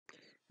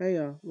Hey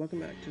y'all,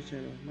 welcome back to the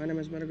channel. My name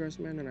is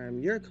Metagrossman and I'm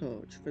your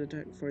coach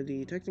for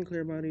the Texan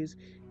Clearbodies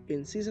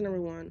in season number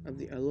 1 of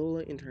the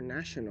Alola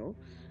International.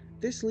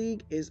 This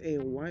league is a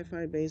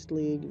Wi-Fi based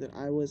league that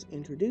I was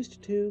introduced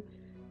to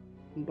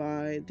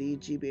by the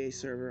GBA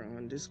server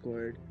on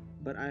Discord,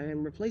 but I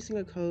am replacing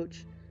a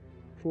coach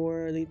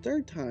for the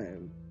third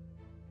time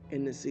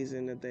in this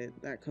season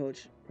that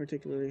coach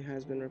particularly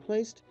has been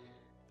replaced.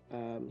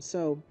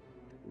 So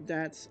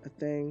that's a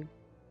thing,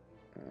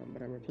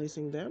 but I'm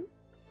replacing them.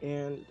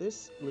 And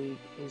this league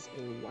is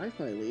a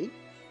Wi-Fi league,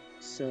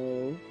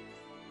 so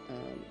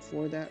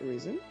for that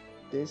reason,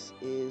 this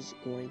is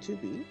going to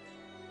be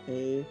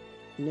a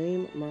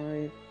name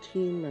my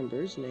team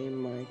members,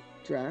 name my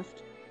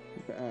draft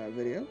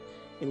video,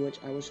 in which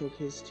I will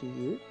showcase to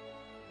you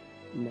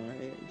my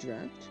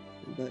draft,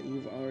 but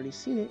you've already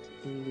seen it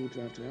in the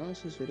draft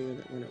analysis video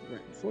that went up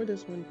right before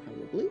this one,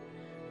 probably,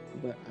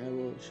 but I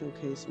will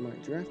showcase my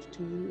draft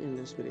to you in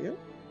this video,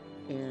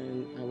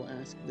 and I will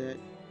ask that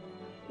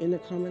in the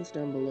comments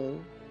down below,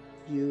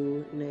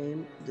 you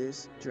name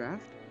this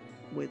draft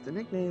with the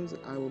nicknames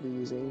that I will be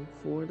using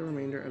for the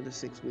remainder of the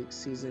 6-week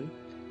season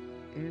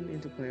and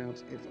into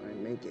playoffs if I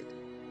make it.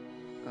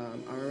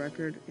 Our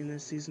record in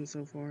this season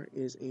so far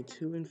is a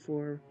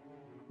 2-4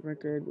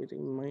 record with a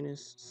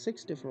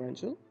 -6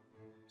 differential,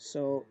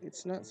 so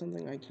it's not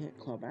something I can't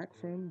claw back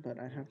from, but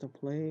I have to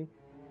play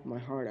my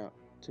heart out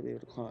to be able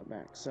to claw it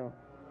back. So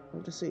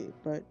we'll have to see,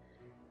 but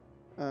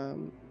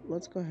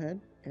let's go ahead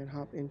and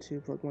hop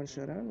into Pokemon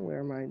Showdown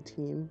where my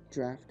team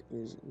draft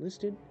is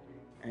listed,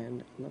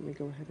 and let me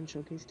go ahead and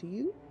showcase to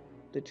you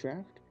the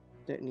draft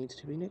that needs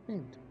to be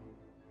nicknamed.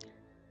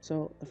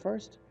 So the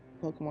first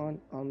Pokemon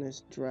on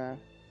this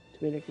draft to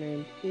be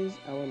nicknamed is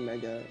our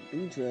Mega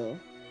Beedrill,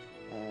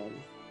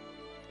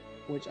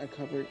 which I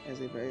covered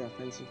as a very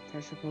offensive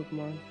pressure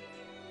Pokemon,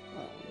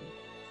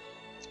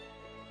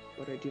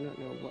 but I do not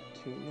know what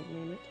to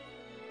nickname it,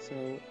 so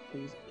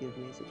please give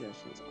me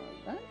suggestions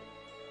on that.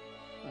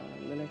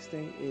 The next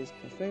thing is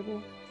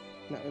Clefable.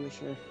 Not really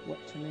sure what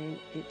to name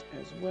it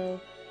as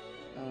well.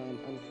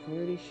 I'm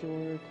pretty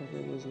sure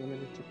Clefable is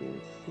limited to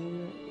being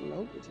female.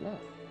 Nope, it's not.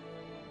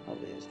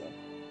 Probably is though.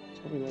 It's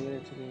probably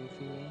limited to being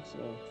female,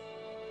 so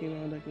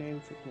female nickname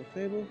for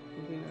Clefable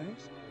would be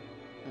nice.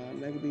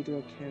 Mega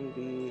Beedrill can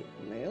be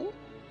male,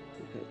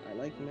 because I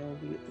like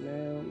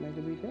male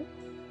Mega Beedrill.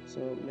 So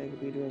Mega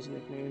Beedrill's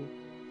nickname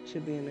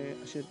should be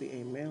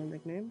a male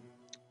nickname.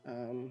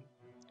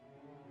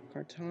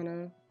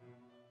 Kartana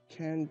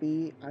can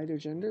be either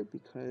gender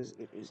because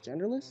it is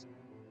genderless,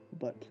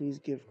 but please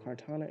give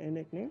Kartana a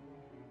nickname.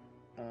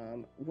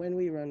 When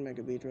we run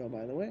Mega Beedrill,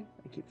 by the way,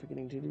 I keep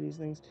forgetting to do these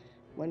things.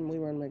 When we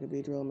run Mega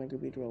Beedrill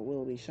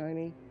will be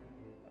shiny.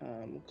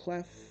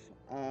 Clef,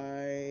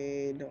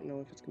 I don't know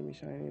if it's going to be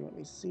shiny. Let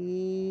me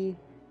see.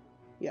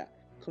 Yeah,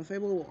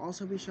 Clefable will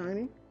also be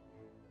shiny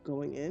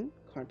going in.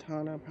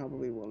 Kartana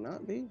probably will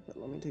not be, but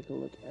let me take a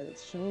look at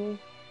its shiny.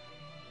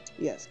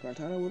 Yes,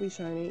 Kartana will be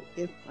shiny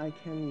if I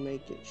can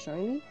make it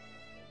shiny.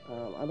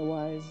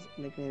 Otherwise,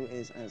 nickname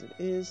is as it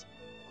is.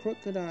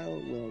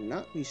 Crocodile will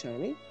not be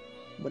shiny,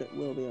 but it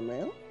will be a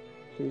male.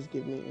 Please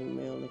give me a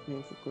male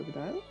nickname for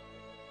Crocodile.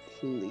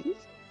 Please.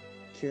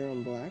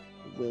 Kyurem Black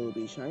will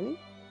be shiny.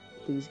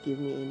 Please give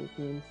me a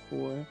nickname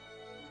for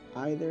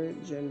either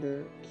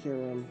gender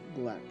Kyurem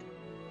Black.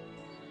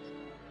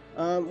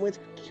 With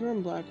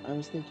Kyurem Black, I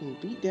was thinking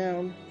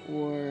Beatdown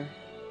or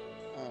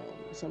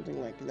something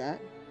like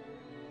that.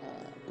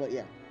 But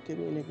yeah, give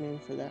me a nickname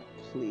for that,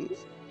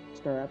 please.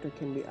 Staraptor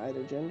can be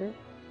either gender,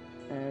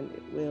 and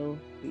it will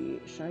be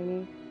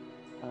shiny.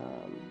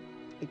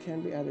 It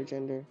can be either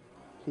gender.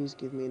 Please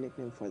give me a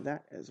nickname for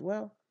that as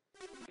well.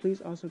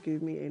 Please also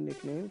give me a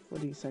nickname for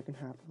the second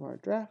half of our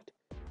draft,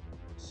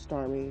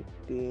 Starmie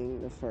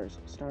being the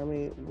first.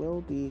 Starmie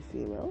will be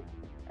female,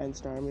 and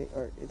Starmie,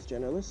 it's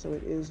genderless, so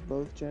it is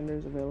both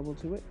genders available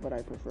to it, but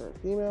I prefer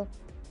female.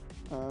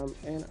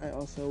 And I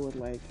also would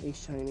like a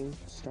shiny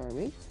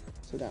Starmie,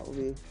 so that will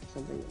be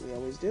something that we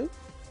always do.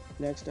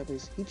 Next up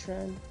is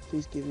Heatran.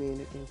 Please give me a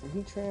nickname for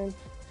Heatran,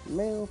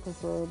 male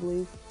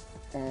preferably,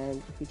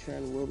 and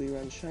Heatran will be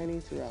run shiny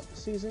throughout the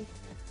season.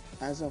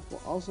 Azoth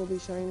will also be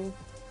shiny,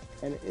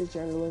 and it is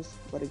genderless,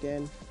 but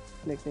again,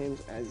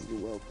 nicknames as you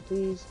will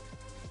please.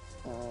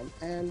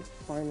 And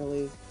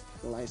finally,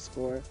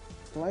 Gliscor.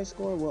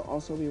 Gliscor will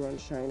also be run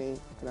shiny,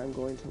 and I'm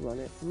going to run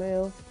it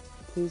male.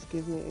 Please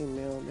give me a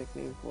male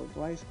nickname for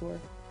Gliscor,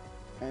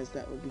 as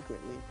that would be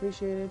greatly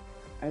appreciated.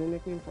 And a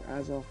nickname for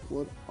Azoth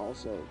would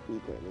also be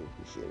greatly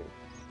appreciated.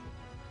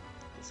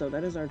 So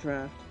that is our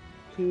draft.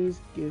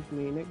 Please give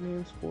me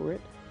nicknames for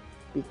it,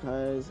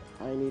 because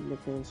I need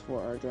nicknames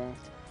for our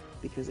draft,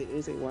 because it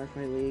is a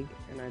Wi-Fi league,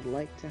 and I'd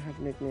like to have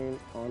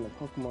nicknames on the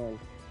Pokemon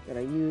that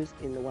I use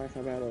in the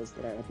Wi-Fi battles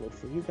that I upload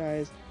for you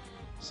guys.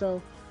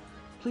 So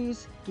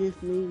please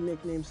give me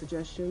nickname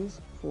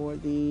suggestions for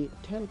the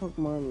 10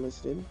 Pokemon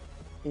listed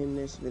in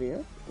this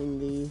video, in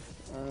the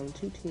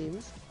 2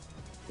 teams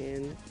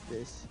in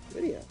this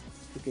video,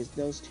 because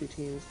those 2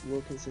 teams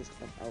will consist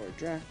of our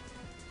draft.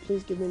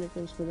 Please give me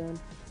nicknames for them.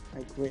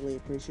 I greatly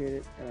appreciate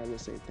it, and I will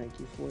say thank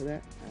you for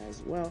that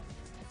as well.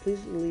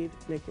 Please leave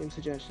nickname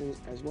suggestions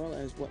as well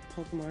as what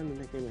Pokemon the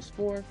nickname is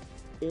for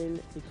in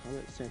the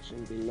comment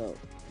section below.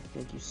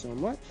 Thank you so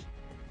much.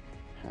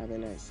 Have a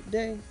nice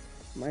day.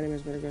 My name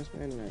is Man,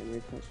 and I am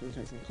your coach for the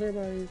Texan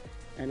Clearbodies.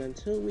 And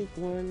until week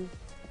 1,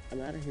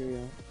 I'm out of here,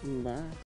 y'all. Bye.